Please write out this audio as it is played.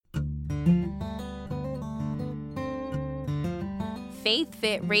Faith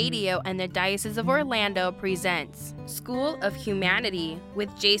Fit Radio and the Diocese of Orlando presents School of Humanity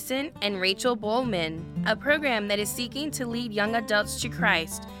with Jason and Rachel Bowman, a program that is seeking to lead young adults to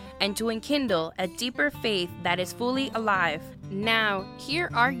Christ and to enkindle a deeper faith that is fully alive. Now,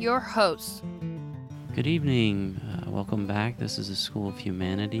 here are your hosts. Good evening. Welcome back. This is the School of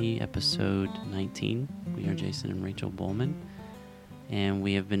Humanity, episode 19. We are Jason and Rachel Bowman, and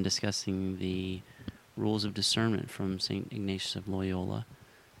we have been discussing the rules of discernment from St. Ignatius of Loyola,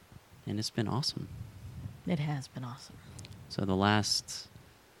 and it's been awesome. It has been awesome. So the last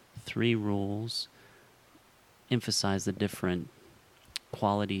three rules emphasize the different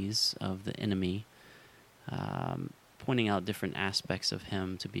qualities of the enemy, pointing out different aspects of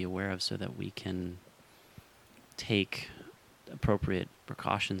him to be aware of so that we can take appropriate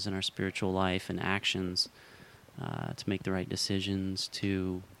precautions in our spiritual life and actions to make the right decisions,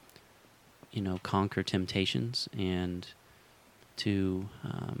 to conquer temptations and to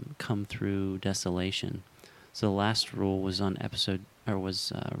come through desolation. So the last rule was on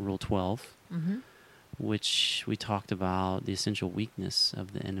Rule 12, which we talked about the essential weakness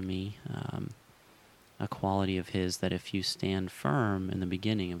of the enemy, a quality of his that if you stand firm in the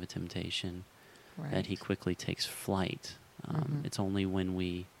beginning of a temptation, that he quickly takes flight. It's only when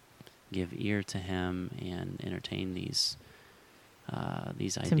we give ear to him and entertain these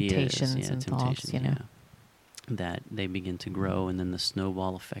ideas, temptations and thoughts, that they begin to grow, and then the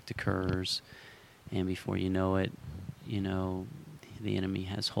snowball effect occurs, and before you know it, the enemy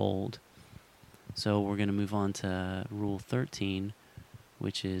has hold. So we're going to move on to Rule 13,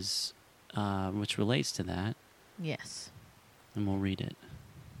 which relates to that. Yes. And we'll read it.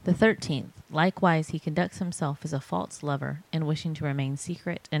 The 13th. Likewise, he conducts himself as a false lover, in wishing to remain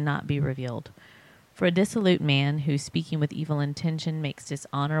secret and not be revealed. For a dissolute man who, speaking with evil intention, makes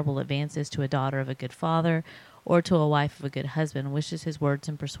dishonorable advances to a daughter of a good father or to a wife of a good husband, wishes his words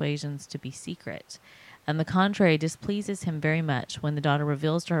and persuasions to be secret. And the contrary displeases him very much when the daughter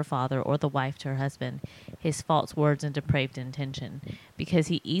reveals to her father or the wife to her husband his false words and depraved intention, because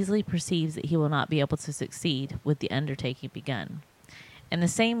he easily perceives that he will not be able to succeed with the undertaking begun. In the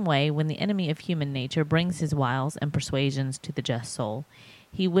same way, when the enemy of human nature brings his wiles and persuasions to the just soul,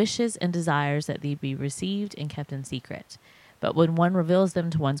 he wishes and desires that they be received and kept in secret. But when one reveals them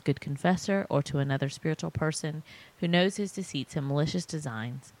to one's good confessor or to another spiritual person who knows his deceits and malicious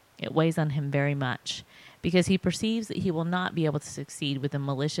designs, it weighs on him very much, because he perceives that he will not be able to succeed with the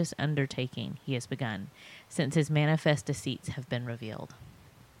malicious undertaking he has begun, since his manifest deceits have been revealed.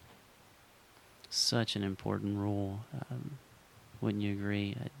 Such an important rule. Wouldn't you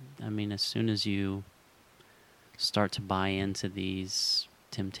agree? I mean, as soon as you start to buy into these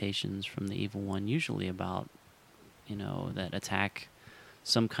temptations from the evil one, usually about, that attack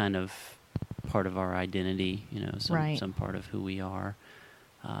some kind of part of our identity, some part of who we are.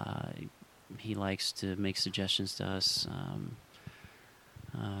 He likes to make suggestions to us,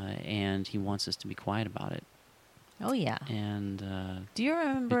 and he wants us to be quiet about it. Oh, yeah. And do you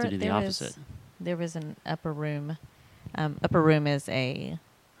remember to do the opposite? There was an upper room. Upper room is a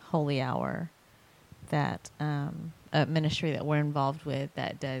holy hour that a ministry that we're involved with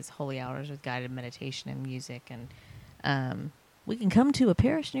that does holy hours with guided meditation and music, and we can come to a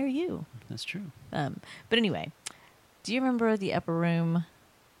parish near you. That's true. But anyway, do you remember the upper room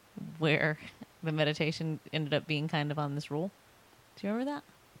where the meditation ended up being kind of on this rule? Do you remember that?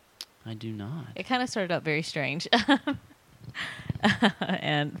 I do not. It kind of started out very strange.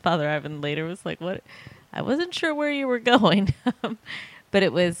 And Father Ivan later was like, "What? I wasn't sure where you were going." But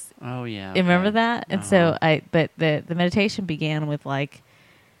it was. Oh yeah. Okay. Remember that? And so but the meditation began with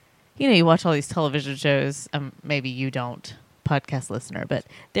you watch all these television shows. Maybe you don't, podcast listener, but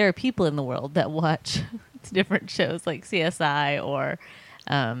there are people in the world that watch different shows like CSI or,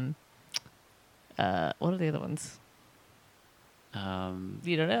 what are the other ones?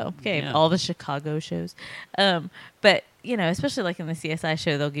 You don't know. Okay. Yeah. All the Chicago shows. But especially like in the CSI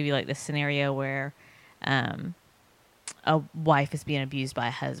show, they'll give you like this scenario where, a wife is being abused by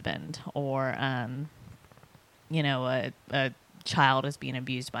a husband, or a child is being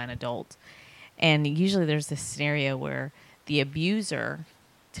abused by an adult, and usually there's this scenario where the abuser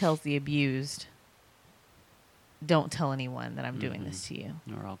tells the abused, "Don't tell anyone that I'm doing this to you,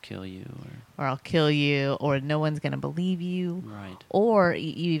 or I'll kill you, or I'll kill you, or no one's going to believe you." Right. Or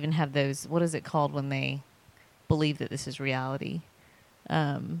you even have those. What is it called when they believe that this is reality?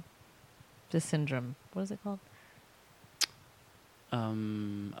 The syndrome. What is it called?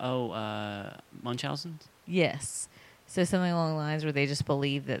 Munchausen's? Yes. So something along the lines where they just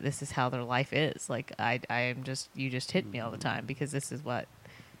believe that this is how their life is. Like, you just hit me all the time because this is what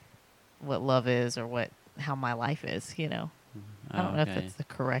love is, or how my life is, I don't know if Okay. that's the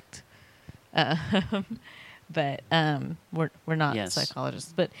correct, but we're not Yes.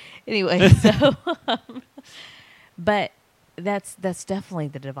 psychologists. But anyway, so but that's definitely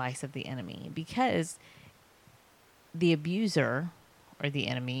the device of the enemy, because the abuser or the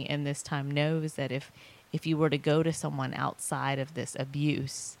enemy in this time knows that if you were to go to someone outside of this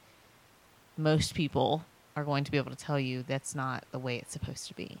abuse, most people are going to be able to tell you that's not the way it's supposed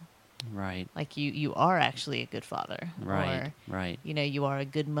to be. Right. Like you are actually a good father, Right. or Right. you are a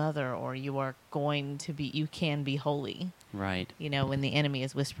good mother, or you are going to be, you can be holy. Right. When the enemy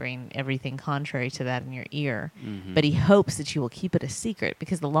is whispering everything contrary to that in your ear, Mm-hmm. but he hopes that you will keep it a secret,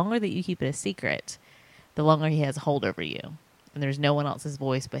 because the longer that you keep it a secret, the longer he has a hold over you, and there's no one else's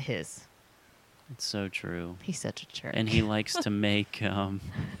voice but his. It's so true. He's such a jerk. And he likes to make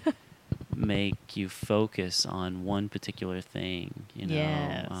make you focus on one particular thing,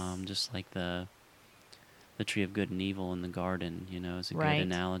 Yes. just like the tree of good and evil in the garden, is a Right. good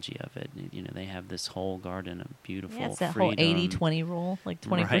analogy of it. They have this whole garden of beautiful Yeah, it's that freedom. whole 80-20 rule. Like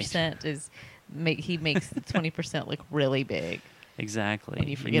 20% is he makes the 20% look really big. Exactly. When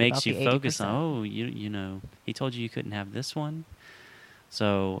you He forget makes about you the focus 80%. on, he told you couldn't have this one.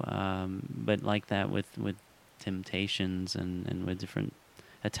 So, but like that with temptations and with different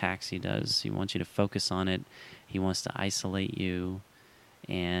attacks he does, he wants you to focus on it. He wants to isolate you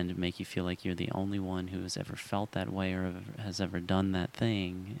and make you feel like you're the only one who has ever felt that way or has ever done that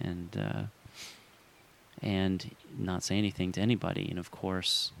thing, and not say anything to anybody. And of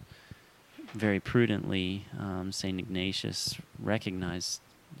course, very prudently, St. Ignatius recognized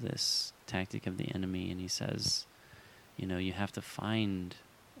this tactic of the enemy, and he says, you have to find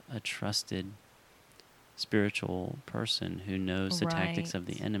a trusted spiritual person who knows the tactics of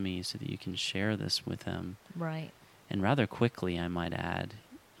the Right. enemy so that you can share this with them. Right. And rather quickly, I might add,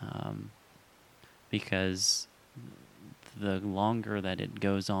 because the longer that it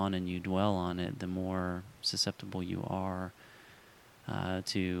goes on and you dwell on it, the more susceptible you are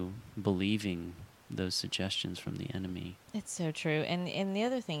to believing those suggestions from the enemy. It's so true. And the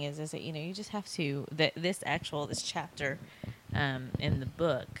other thing is that, you just have to, this chapter in the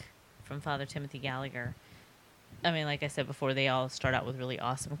book from Father Timothy Gallagher, I mean, like I said before, they all start out with really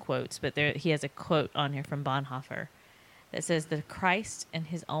awesome quotes, but he has a quote on here from Bonhoeffer that says, "The Christ in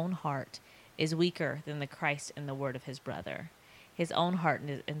his own heart is weaker than the Christ in the word of his brother. His own heart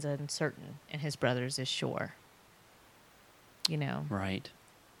is uncertain, and his brother's is sure." Right.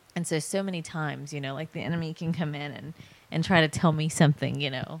 And so many times, like the enemy can come in and try to tell me something,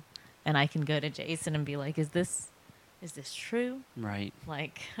 and I can go to Jason and be like, is this true? Right.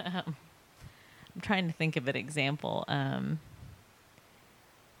 Like, I'm trying to think of an example.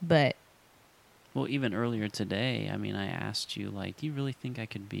 But Well, even earlier today, I mean, I asked you, like, do you really think I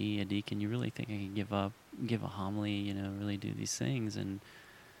could be a deacon? You really think I could give a homily, really do these things? And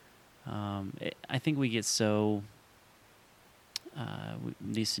I think we get so,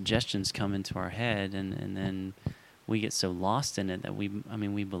 these suggestions come into our head, and then we get so lost in it that we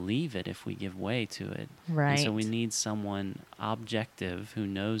believe it if we give way to it. right. And so we need someone objective who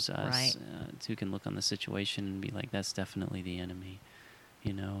knows us, Right. Who can look on the situation and be like, that's definitely the enemy,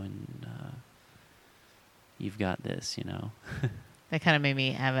 and you've got this, That kind of made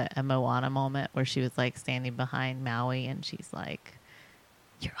me have a Moana moment where she was like standing behind Maui and she's like,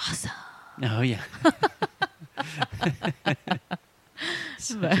 "You're awesome." Oh, yeah.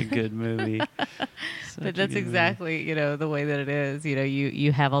 Such a good movie. But that's exactly, the way that it is.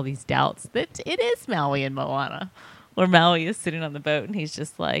 You have all these doubts that it is Maui and Moana, where Maui is sitting on the boat and he's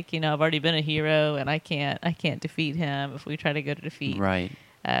just like, I've already been a hero and I can't defeat him if we try to go to defeat. Right.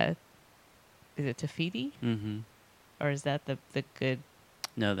 Is it Tafiti? Mm-hmm. Or is that the good?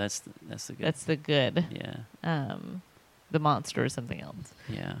 No, that's the good. That's the good. Yeah. The monster or something else.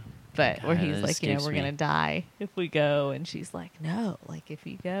 Yeah. But where God, he's that like, escapes we're me. going to die if we go. And she's like, no, like if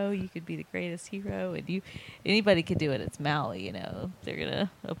you go, you could be the greatest hero. And anybody could do it. It's Maui, they're going to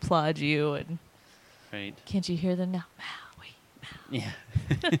applaud you. And Right. can't you hear them now? Maui.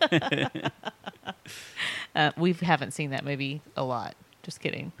 Yeah. We haven't seen that movie a lot. Just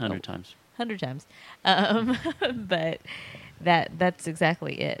kidding. 100 times. 100 times. But that's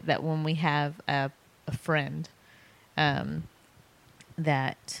exactly it. That when we have a friend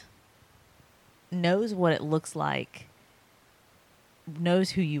that knows what it looks like,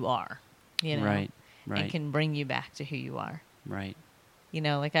 knows who you are, Right. Right. and can bring you back to who you are. Right.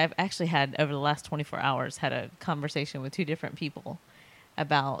 Like I've actually had, over the last 24 hours, had a conversation with two different people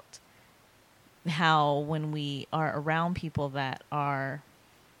about how when we are around people that are,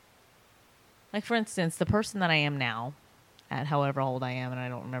 like, for instance, the person that I am now, at however old I am, and I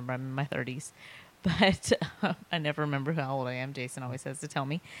don't remember, I'm in my 30s, But I never remember how old I am. Jason always has to tell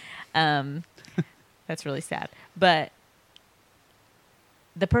me. That's really sad. But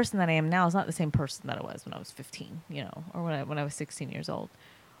the person that I am now is not the same person that I was when I was 15, or when I was 16 years old.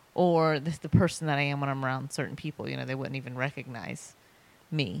 Or the person that I am when I'm around certain people. They wouldn't even recognize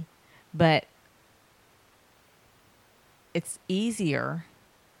me. But it's easier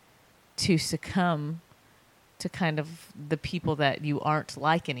to succumb to kind of the people that you aren't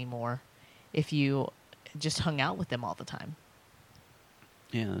like anymore if you just hung out with them all the time.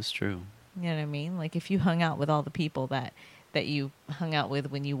 Yeah, that's true. You know what I mean? Like if you hung out with all the people that you hung out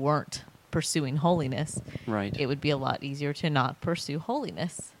with when you weren't pursuing holiness, right, it would be a lot easier to not pursue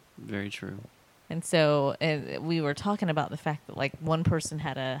holiness. Very true. And so we were talking about the fact that like one person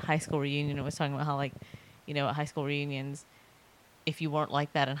had a high school reunion and was talking about how like, at high school reunions, if you weren't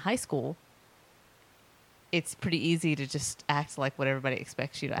like that in high school, it's pretty easy to just act like what everybody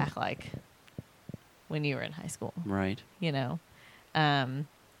expects you to act like when you were in high school. Right. And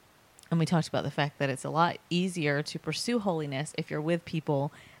we talked about the fact that it's a lot easier to pursue holiness if you're with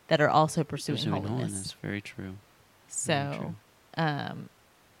people that are also pursuing holiness. Very true. So, Very true.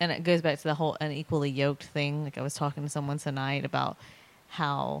 And it goes back to the whole unequally yoked thing. Like I was talking to someone tonight about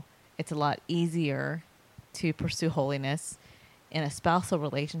how it's a lot easier to pursue holiness in a spousal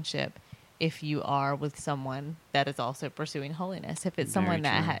relationship if you are with someone that is also pursuing holiness. If it's someone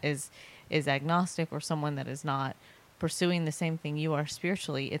that is agnostic or someone that is not pursuing the same thing you are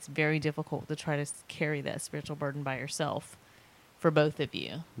spiritually, it's very difficult to try to carry that spiritual burden by yourself for both of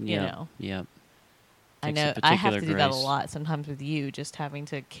you. Yep. I know I have to do that a lot sometimes with you, just having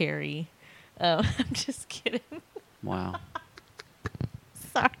to carry. I'm just kidding. Wow.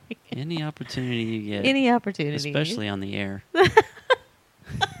 Sorry. Any opportunity you get. Any opportunity. Especially on the air.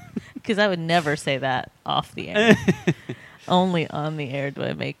 Because I would never say that off the air. Only on the air do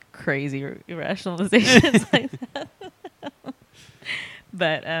I make crazy rationalizations like that.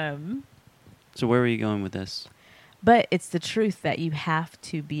 But so where were you going with this? But it's the truth that you have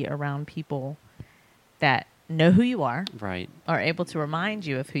to be around people that know who you are, right, are able to remind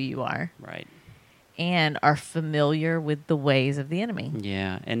you of who you are, right, and are familiar with the ways of the enemy.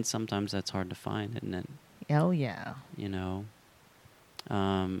 Yeah, and sometimes that's hard to find, isn't it? Oh yeah.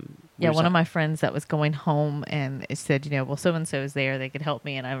 One of my friends that was going home and it said, well, so and so is there; they could help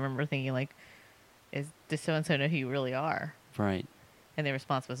me. And I remember thinking, like, does so and so know who you really are? Right. And their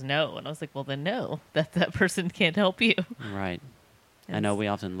response was no. And I was like, well, then no, that person can't help you. Right. I know we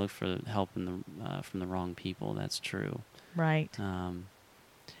often look for help from the wrong people. That's true. Right. And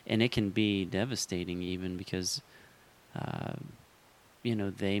it can be devastating even because,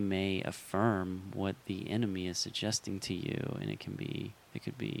 they may affirm what the enemy is suggesting to you, and it could be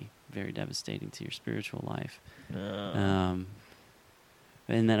very devastating to your spiritual life. And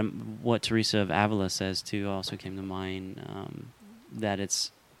then what Teresa of Avila says too also came to mind, that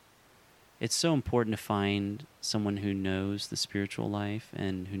it's so important to find someone who knows the spiritual life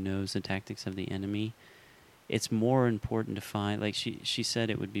and who knows the tactics of the enemy. It's more important to find, like she said,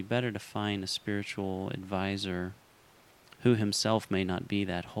 it would be better to find a spiritual advisor who himself may not be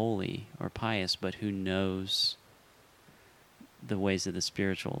that holy or pious, but who knows the ways of the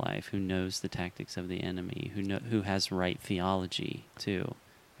spiritual life, who knows the tactics of the enemy, who has right theology too,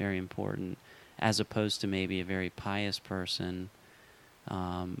 very important, as opposed to maybe a very pious person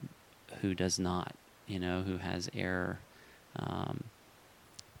who does not, who has error.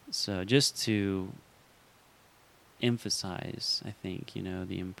 So just to emphasize, I think,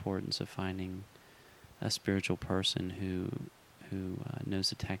 the importance of finding a spiritual person who knows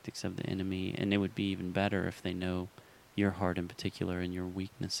the tactics of the enemy, and it would be even better if they know your heart in particular and your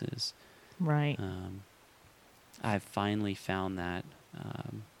weaknesses. Right. I've finally found that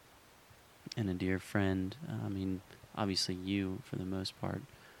in a dear friend. Obviously you, for the most part.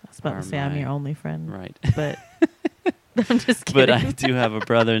 I was about to say I'm your only friend. Right. But I'm just kidding. But I do have a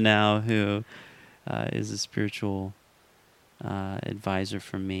brother now who is a spiritual advisor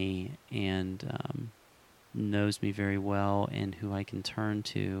for me and knows me very well, and who I can turn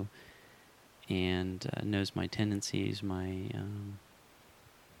to, and knows my tendencies, my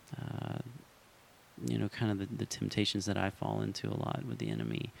kind of the temptations that I fall into a lot with the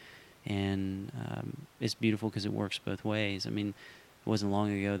enemy. And it's beautiful because it works both ways. It wasn't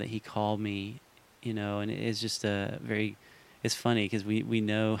long ago that he called me, and it's just it's funny because we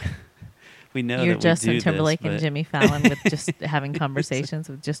know we know you're that Justin we do Timberlake this, and Jimmy Fallon with just having conversations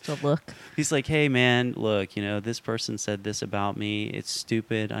with just a look. He's like, hey man, look, this person said this about me. It's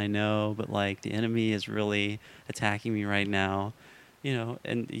stupid, I know, but like the enemy is really attacking me right now,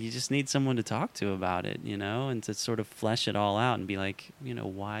 and you just need someone to talk to about it, and to sort of flesh it all out and be like,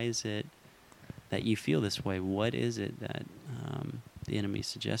 why is it that you feel this way? What is it that the enemy is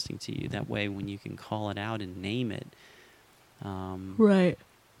suggesting to you? That way, when you can call it out and name it. Right.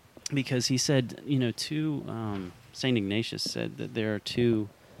 Because he said, St. Ignatius said that there are two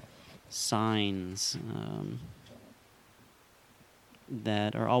signs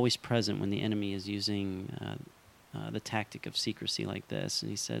that are always present when the enemy is using the tactic of secrecy like this. And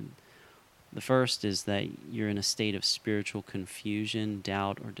he said, the first is that you're in a state of spiritual confusion,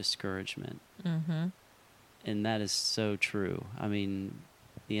 doubt, or discouragement. Mm-hmm. And that is so true. I mean,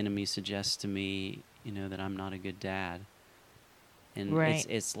 the enemy suggests to me, that I'm not a good dad. And right.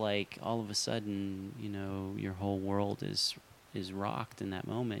 it's like all of a sudden, your whole world is rocked in that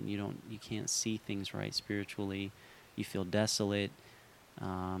moment. You can't see things right spiritually. You feel desolate,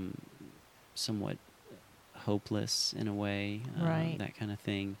 somewhat hopeless in a way, right. that kind of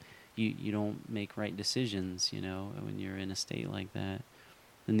thing. You don't make right decisions, when you're in a state like that.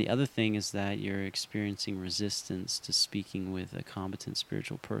 And the other thing is that you're experiencing resistance to speaking with a competent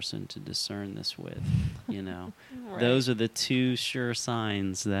spiritual person to discern this with, Right. Those are the two sure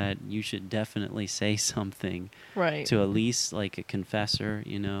signs that you should definitely say something right. to at least like a confessor,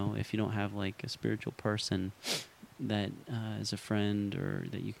 if you don't have like a spiritual person that is a friend or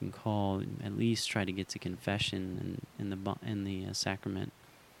that you can call, at least try to get to confession and in the sacrament.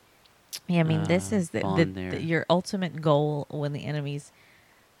 Yeah, I mean, this is your ultimate goal when the enemy's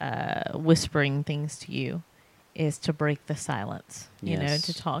whispering things to you is to break the silence,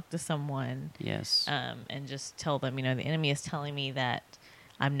 to talk to someone. Yes. And just tell them, the enemy is telling me that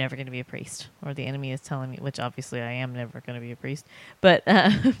I'm never going to be a priest, or the enemy is telling me, which obviously I am never going to be a priest, but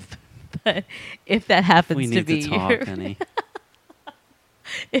but if that happens we need to be talk, honey.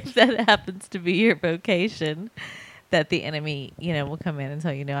 If that happens to be your vocation, that the enemy, will come in and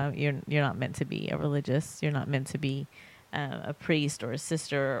tell you, no, you're not meant to be a religious, you're not meant to be a priest or a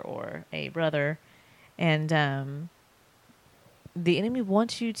sister or a brother. And the enemy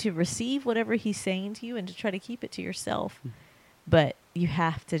wants you to receive whatever he's saying to you and to try to keep it to yourself. But you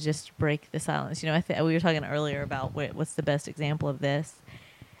have to just break the silence. We were talking earlier about what's the best example of this.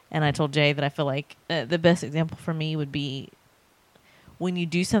 And I told Jay that I feel like the best example for me would be when you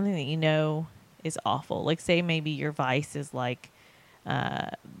do something that is awful. Like, say maybe your vice is like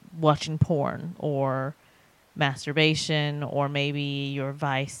watching porn or masturbation, or maybe your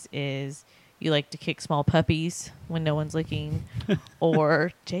vice is you like to kick small puppies when no one's looking.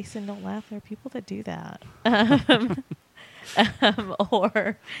 Or, Jason, don't laugh. There are people that do that.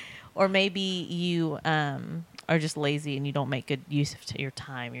 Or maybe you are just lazy and you don't make good use of your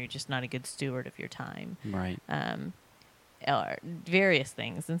time. You're just not a good steward of your time. Right. Or various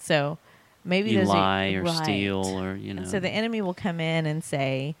things. And so maybe you lie or steal or, And so the enemy will come in and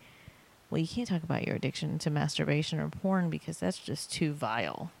say, well, you can't talk about your addiction to masturbation or porn because that's just too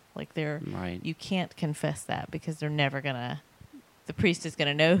vile. Like you can't confess that because they're never going to, the priest is going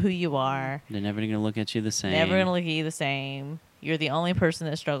to know who you are. They're never going to look at you the same. Never going to look at you the same. You're the only person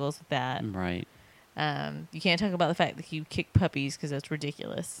that struggles with that. Right. You can't talk about the fact that you kick puppies because that's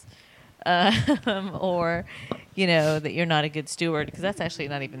ridiculous. Or, that you're not a good steward because that's actually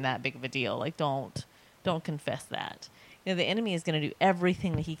not even that big of a deal. Like, don't confess that. The enemy is going to do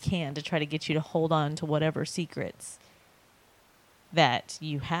everything that he can to try to get you to hold on to whatever secrets that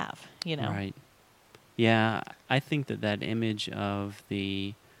you have, Right. Yeah, I think that image of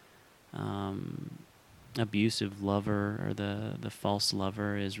the abusive lover or the false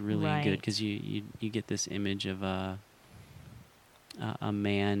lover is really good because you get this image of a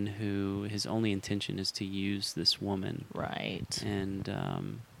man who his only intention is to use this woman. Right.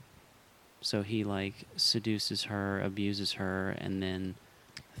 And so he seduces her, abuses her, and then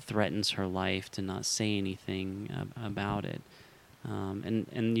threatens her life to not say anything about it.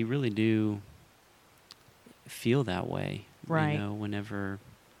 And you really do feel that way, right? Whenever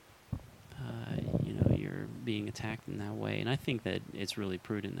you're being attacked in that way. And I think that it's really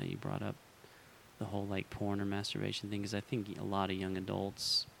prudent that you brought up the whole porn or masturbation thing, because I think a lot of young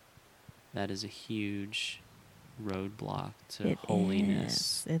adults, that is a huge roadblock to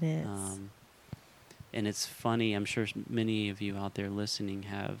holiness. It is. And it's funny, I'm sure many of you out there listening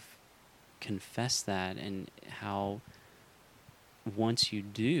have confessed that, and how once you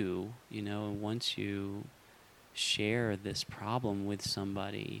do, once you share this problem with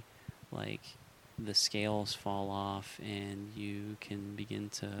somebody, the scales fall off and you can begin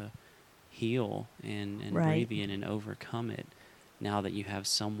to heal and breathe in and overcome it, now that you have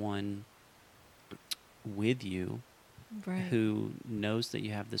someone with you who knows that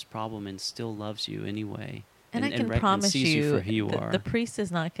you have this problem and still loves you anyway. And I can promise you for who you are. The priest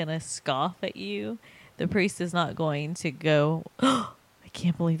is not going to scoff at you. The priest is not going to go, oh, I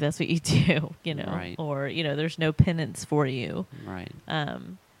can't believe that's what you do, you know, Right. or, you know, there's no penance for you. Right.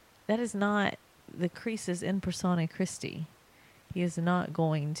 That is not the Christus in persona Christi. He is not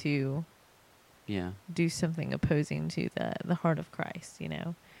going to Yeah. do something opposing to the heart of Christ, you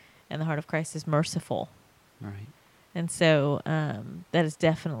know, and the heart of Christ is merciful. Right. And so that is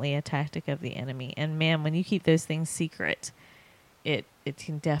definitely a tactic of the enemy. And man, when you keep those things secret, it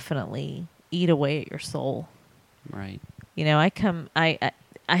can definitely eat away at your soul. Right. You know, I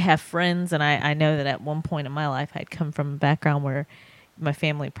have friends, and I know that at one point in my life I'd come from a background where my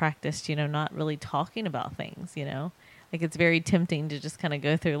family practiced, you know, not really talking about things, you know. Like it's very tempting to just kind of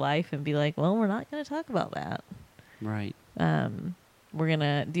go through life and be like, well, we're not going to talk about that. Right. We're going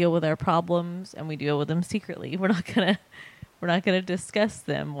to deal with our problems, and we deal with them secretly. We're not going to discuss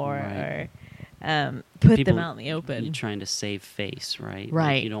them or put People, them out in the open. You're trying to save face, right?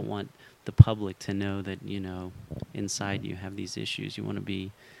 Right. Like you don't want the public to know that, you know, inside you have these issues. You want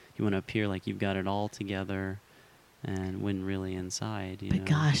to appear like you've got it all together, and when really inside, you know. But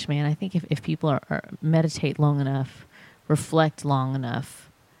gosh, man, I think if people are meditate long enough, reflect long enough,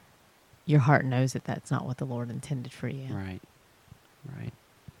 your heart knows that that's not what the Lord intended for you. Right. Right.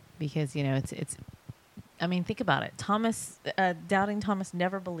 Because, you know, it's I mean, think about it. Doubting Thomas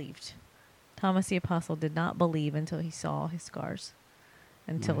never believed. Thomas the Apostle did not believe until he saw his scars,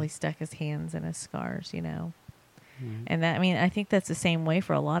 until Right. he stuck his hands in his scars, you know. Right. And that, I mean, I think that's the same way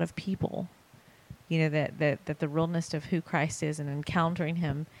for a lot of people. You know, that the realness of who Christ is and encountering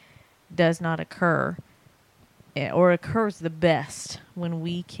him does not occur, or occurs the best when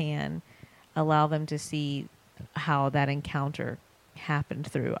we can allow them to see how that encounter happened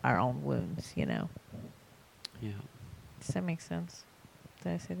through our own wounds, you know. Yeah. Does that make sense?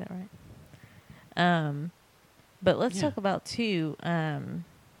 Did I say that right? But let's Yeah. talk about too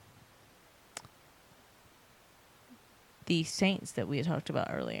the saints that we had talked about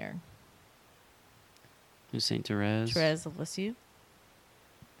earlier. Who's Saint Therese? Therese of Lisieux.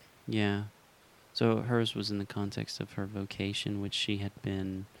 Yeah. So hers was in the context of her vocation, which she had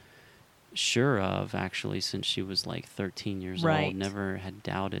been sure of actually since she was like 13 years Right. old. Never had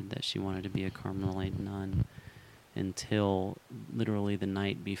doubted that she wanted to be a Carmelite nun until literally the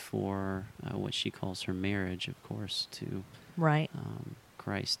night before what she calls her marriage, of course, to Right.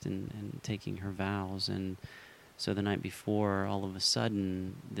 Christ and taking her vows. And so the night before, all of a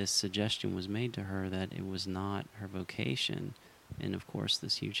sudden, this suggestion was made to her that it was not her vocation. And of course,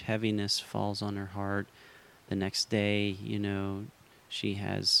 this huge heaviness falls on her heart. The next day, you know, she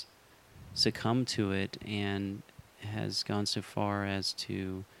has succumbed to it and has gone so far as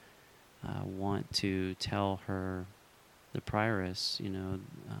to want to tell the prioress, you know,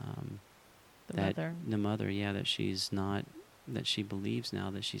 the mother, yeah, that she's not, that she believes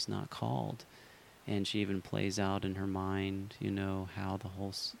now that she's not called. And she even plays out in her mind, you know, how the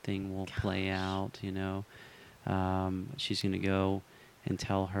whole thing will play out, you know. She's going to go and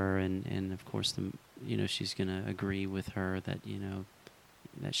tell her, and of course, you know, she's going to agree with her that, you know,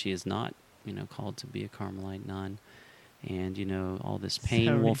 that she is not, you know, called to be a Carmelite nun. And, you know, all this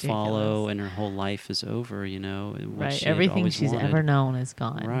pain will follow, and her whole life is over, you know. Right. Everything she's ever known is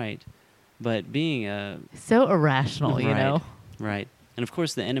gone. Right. But being so irrational, you know. Right. And of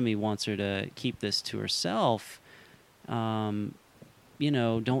course, the enemy wants her to keep this to herself. You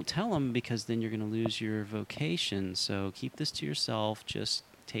know, don't tell him, because then you're going to lose your vocation. So keep this to yourself. Just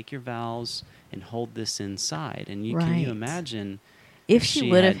take your vows and hold this inside. And can you imagine if she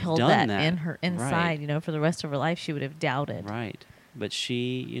would have held that in her inside, you know, for the rest of her life, she would have doubted. Right. But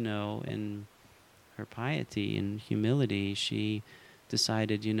she, you know, in her piety and humility, she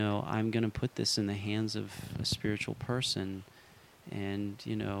decided, you know, I'm going to put this in the hands of a spiritual person, and,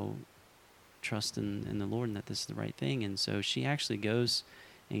 you know, trust in the Lord and that this is the right thing. And so she actually goes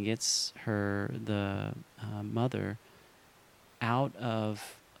and gets the mother out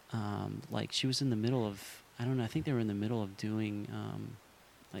of, like, she was in the middle of, I don't know, I think they were in the middle of doing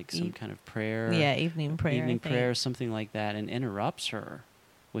like some kind of prayer. Yeah, evening prayer. Evening prayer, something like that, and interrupts her,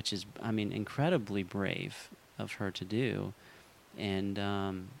 which is, I mean, incredibly brave of her to do. And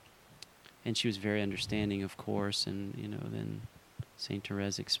she was very understanding, of course, and, you know, then Saint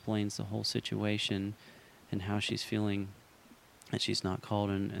Therese explains the whole situation and how she's feeling that she's not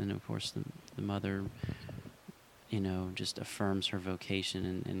called, and of course the mother, you know, just affirms her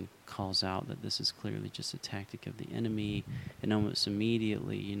vocation and calls out that this is clearly just a tactic of the enemy, and almost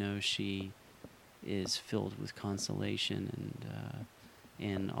immediately, you know, she is filled with consolation,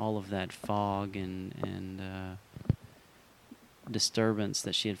 and all of that fog and disturbance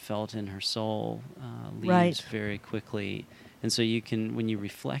that she had felt in her soul leaves very quickly. And so you can, when you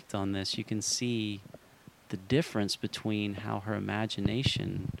reflect on this, you can see the difference between how her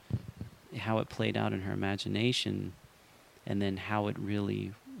imagination, how it played out in her imagination, and then how it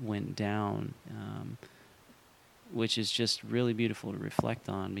really went down, which is just really beautiful to reflect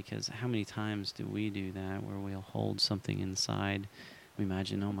on, because how many times do we do that where we'll hold something inside? We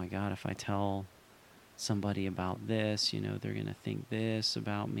imagine, oh my God, if I tell somebody about this, you know, they're going to think this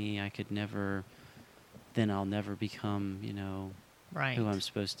about me. Then I'll never become, you know, Right. who I'm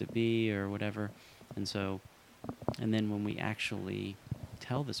supposed to be or whatever. And then when we actually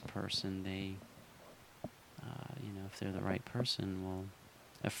tell this person, they, you know, if they're the right person, will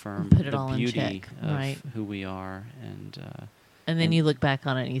affirm Put it the all in beauty check, of right. who we are. And then and you look back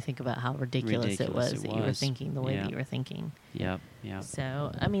on it and you think about how ridiculous it was that you were was. thinking the way Yeah. that you were thinking. Yep.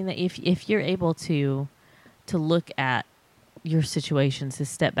 So, I mean, if you're able to look at your situations, to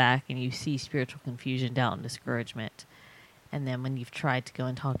step back and you see spiritual confusion, doubt, and discouragement, and then when you've tried to go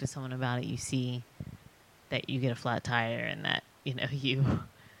and talk to someone about it, you see that you get a flat tire, and that, you know, you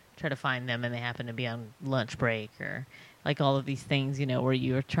try to find them and they happen to be on lunch break, or like all of these things, you know, where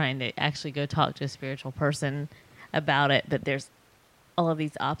you're trying to actually go talk to a spiritual person about it, but there's all of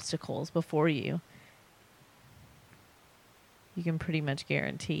these obstacles before you. You can pretty much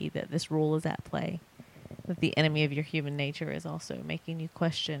guarantee that this rule is at play, that the enemy of your human nature is also making you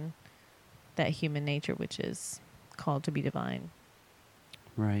question that human nature, which is called to be divine.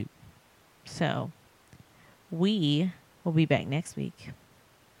 Right. So we will be back next week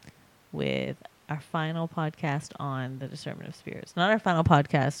with our final podcast on the discernment of spirits. Not our final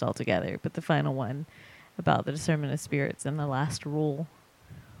podcast altogether, but the final one about the discernment of spirits and the last rule,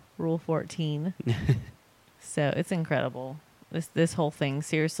 Rule 14. So it's incredible. This whole thing,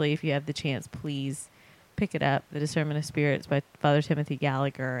 seriously, if you have the chance, please pick it up. The Discernment of Spirits by Father Timothy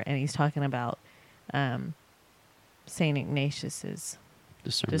Gallagher, and he's talking about St. Ignatius's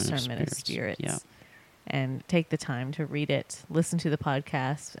Discernment of Spirits. Yeah. And take the time to read it. Listen to the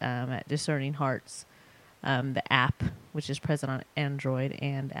podcast at Discerning Hearts, the app, which is present on Android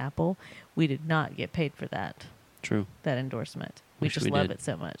and Apple. We did not get paid for that. True. That endorsement. We Wish just we love did. it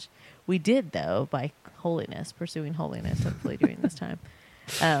so much. We did, though, by pursuing holiness, hopefully during this time.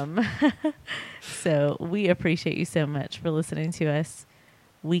 So we appreciate you so much for listening to us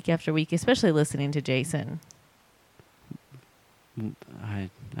week after week, especially listening to Jason. I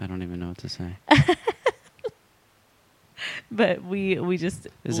don't even know what to say. But we just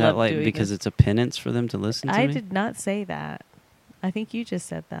Is love that like doing because this. it's a penance for them to listen to I me? did not say that. I think you just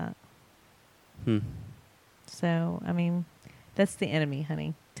said that. So, I mean, that's the enemy,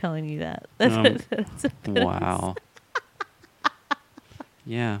 honey, telling you that. That's a penance. Wow.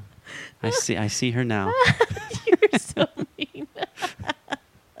 Yeah. I see her now. You're so mean.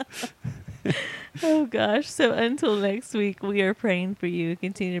 Oh, gosh. So until next week, we are praying for you.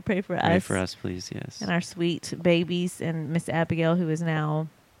 Continue to pray for us. Pray for us, please, yes. And our sweet babies, and Miss Abigail, who is now,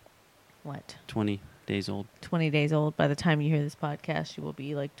 20 days old. 20 days old. By the time you hear this podcast, she will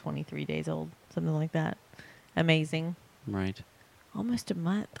be like 23 days old, something like that. Amazing. Right. Almost a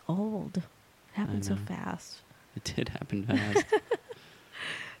month old. It happened so know. fast. It did happen fast.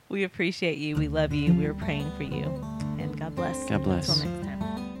 We appreciate you. We love you. We're praying for you. And God bless. God bless. Until next time.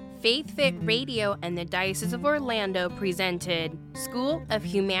 Faith Fit Radio and the Diocese of Orlando presented School of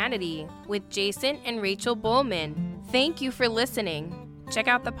Humanity with Jason and Rachel Bowman. Thank you for listening. Check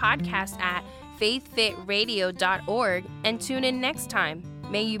out the podcast at faithfitradio.org and tune in next time.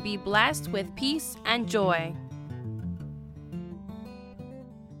 May you be blessed with peace and joy.